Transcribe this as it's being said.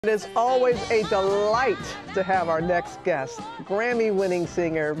It is always a delight to have our next guest, Grammy-winning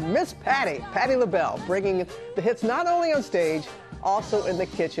singer, Miss Patti LaBelle, bringing the hits not only on stage, also in the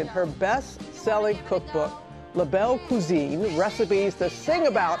kitchen. Her best-selling cookbook, LaBelle Cuisine, Recipes to Sing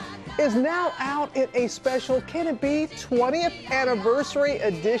About, is now out in a special, can it be, 20th anniversary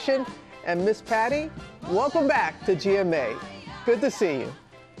edition. And Miss Patti, welcome back to GMA. Good to see you.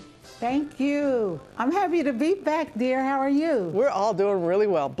 Thank you. I'm happy to be back, dear. How are you? We're all doing really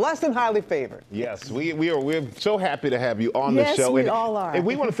well. Blessed and highly favored. Yes, we're so happy to have you on the show. Yes, we all are. And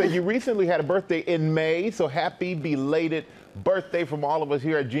we want to say you recently had a birthday in May, so happy belated birthday from all of us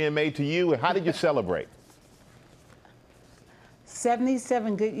here at GMA to you. And how did you celebrate?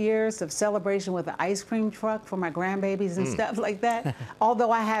 77 good years of celebration with an ice cream truck for my grandbabies and stuff like that. Although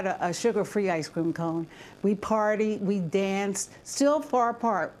I had a sugar-free ice cream cone. We partied, we danced, still far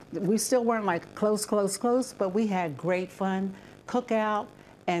apart. We still weren't like close, but we had great fun, cookout,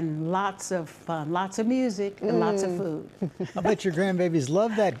 and lots of fun, lots of music, and lots of food. I bet your grandbabies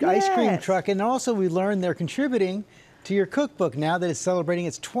love that ice cream truck. And also we learned they're contributing to your cookbook now that it's celebrating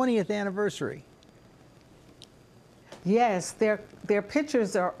its 20th anniversary. Yes, their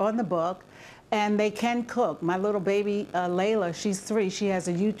pictures are on the book, and they can cook. My little baby, Layla, she's 3. She has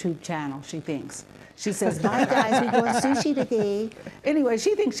a YouTube channel, she thinks. She says, bye, guys, we're going sushi today. Anyway,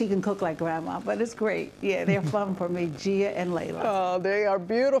 she thinks she can cook like Grandma, but it's great. Yeah, they're fun for me, Gia and Layla. Oh, they are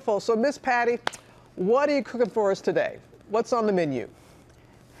beautiful. So, Miss Patti, what are you cooking for us today? What's on the menu?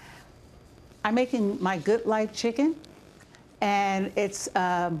 I'm making my Good Life chicken, and it's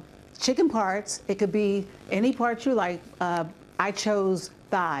chicken parts. It could be any part you like. I chose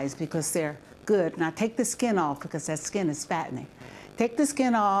thighs because they're good. Now take the skin off because that skin is fattening. Take the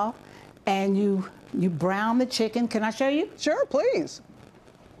skin off and you brown the chicken. Can I show you? Sure, please.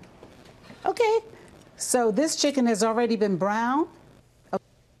 Okay. So this chicken has already been browned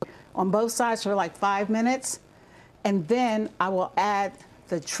on both sides for like 5 minutes. And then I will add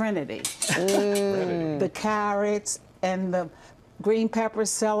the Trinity. The carrots and the green pepper,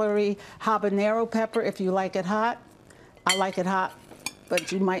 celery, habanero pepper if you like it hot. I like it hot,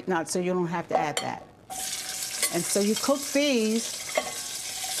 but you might not, so you don't have to add that. And so you cook these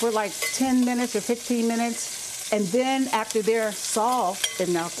for like 10 minutes or 15 minutes, and then after they're soft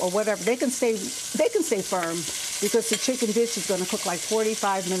enough or whatever, they can stay firm because the chicken dish is going to cook like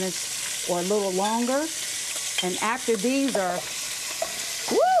 45 minutes or a little longer. And after these are,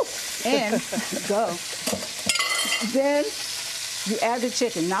 go. Then you add the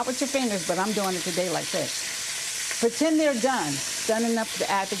chicken, not with your fingers, but I'm doing it today like this. Pretend they're done enough to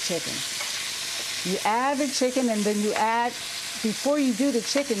add the chicken. You add the chicken, and then you add, before you do the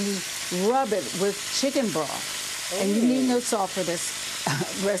chicken, you rub it with chicken broth. And you need no salt for this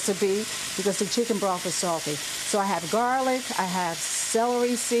recipe because the chicken broth is salty. So I have garlic, I have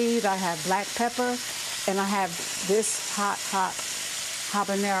celery seed, I have black pepper, and I have this hot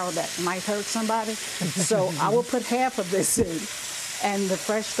habanero that might hurt somebody. So I will put half of this in. And the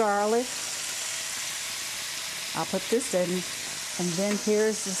fresh garlic, I'll put this in. And then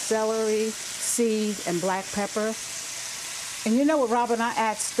here's the celery, seed, and black pepper. And you know what, Robin, I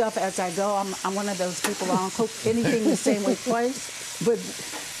add stuff as I go. I'm one of those people, I don't cook anything the same way twice. But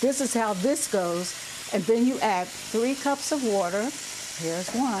this is how this goes. And then you add 3 cups of water. Here's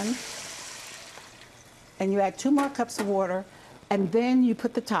 1. And you add 2 more cups of water. And then you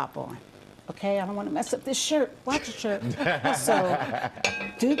put the top on. Okay, I don't want to mess up this shirt. Watch your shirt. So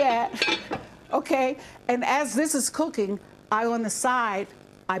do that. Okay, and as this is cooking, on the side,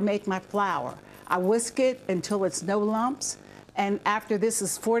 I make my flour. I whisk it until it's no lumps. And after this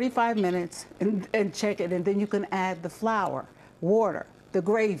is 45 minutes, and check it, and then you can add the flour, water, the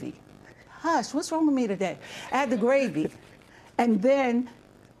gravy. Hush, what's wrong with me today? Add the gravy. And then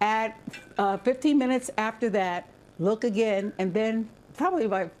add 15 minutes after that, look again, and then probably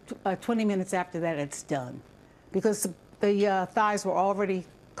about 20 minutes after that, it's done. Because the thighs were already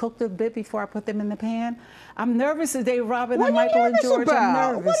cooked a bit before I put them in the pan. I'm nervous today, Robin and Michael and George. I'm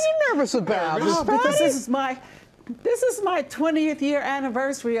nervous. What are you nervous about? Oh, because this is my 20th year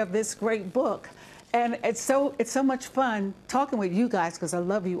anniversary of this great book. And it's so much fun talking with you guys because I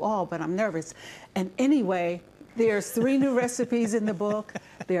love you all, but I'm nervous. And anyway, there's 3 new recipes in the book.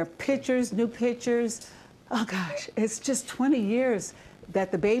 There are pictures, new pictures. Oh gosh, it's just 20 years that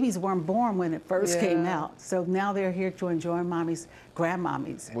the babies weren't born when it first came out. So now they're here to enjoy mommy's,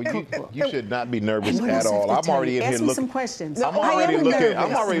 grandmommy's cookbook. You should not be nervous at all. I'm already in here looking. Ask me some questions. I'm already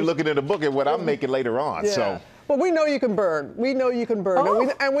looking at the book at what I'm making later on. Yeah. So. Well, we know you can burn. We know you can burn.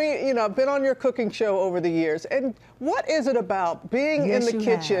 Oh. And we, you know, been on your cooking show over the years. And what is it about being in the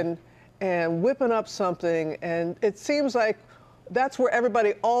kitchen and whipping up something? And it seems like that's where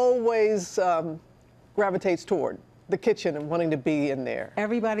everybody always gravitates toward, the kitchen and wanting to be in there.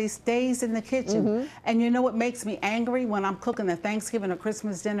 Everybody stays in the kitchen. And you know what makes me angry? When I'm cooking a Thanksgiving or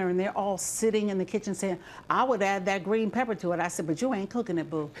Christmas dinner and they're all sitting in the kitchen saying, I would add that green pepper to it. I said, but you ain't cooking it,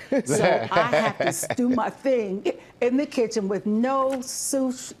 boo. So I have to do my thing in the kitchen with no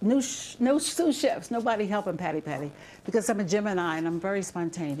sous chefs, nobody helping Patti, because I'm a Gemini and I'm very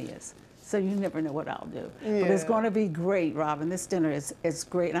spontaneous. So you never know what I'll do. Yeah. But it's going to be great, Robin. This dinner is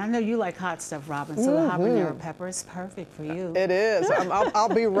great. And I know you like hot stuff, Robin, so the habanero pepper is perfect for you. It is. I'll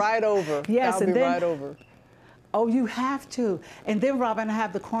be right over. Yes, I'll be right over. Oh, you have to. And then, Robin, I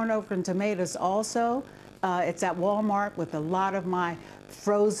have the corn, okra, and tomatoes also. It's at Walmart with a lot of my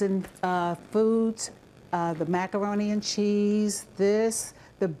frozen foods, the macaroni and cheese,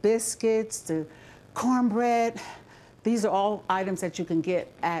 the biscuits, the cornbread. These are all items that you can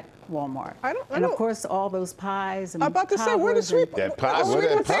get at Walmart. And of course, all those pies and I'm about to say, where the sweet potato pie?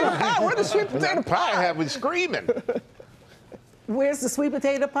 Where the sweet potato pie? I was screaming. Where's the sweet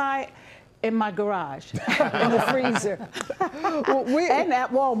potato pie? In my garage, in the freezer, and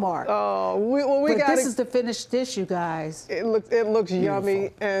at Walmart. Oh, but this is the finished dish, you guys. It looks yummy,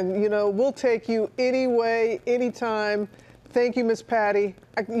 and you know we'll take you any way, anytime. Thank you, Miss Patti.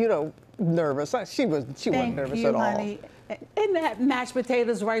 Nervous. She wasn't nervous at all. Honey. And that mashed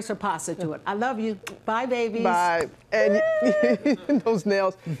potatoes, rice, or pasta to it. I love you. Bye, babies. Bye. And those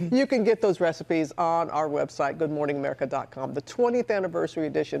nails, you can get those recipes on our website, goodmorningamerica.com. The 20th anniversary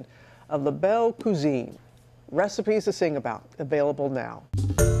edition of LaBelle Cuisine. Recipes to sing about. Available now.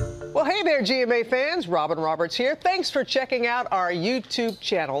 Well, hey there, GMA fans. Robin Roberts here. Thanks for checking out our YouTube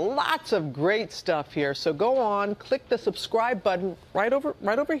channel. Lots of great stuff here. So go on, click the subscribe button right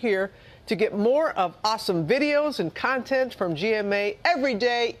over here to get more of awesome videos and content from GMA every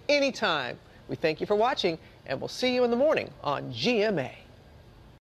day, anytime. We thank you for watching, and we'll see you in the morning on GMA.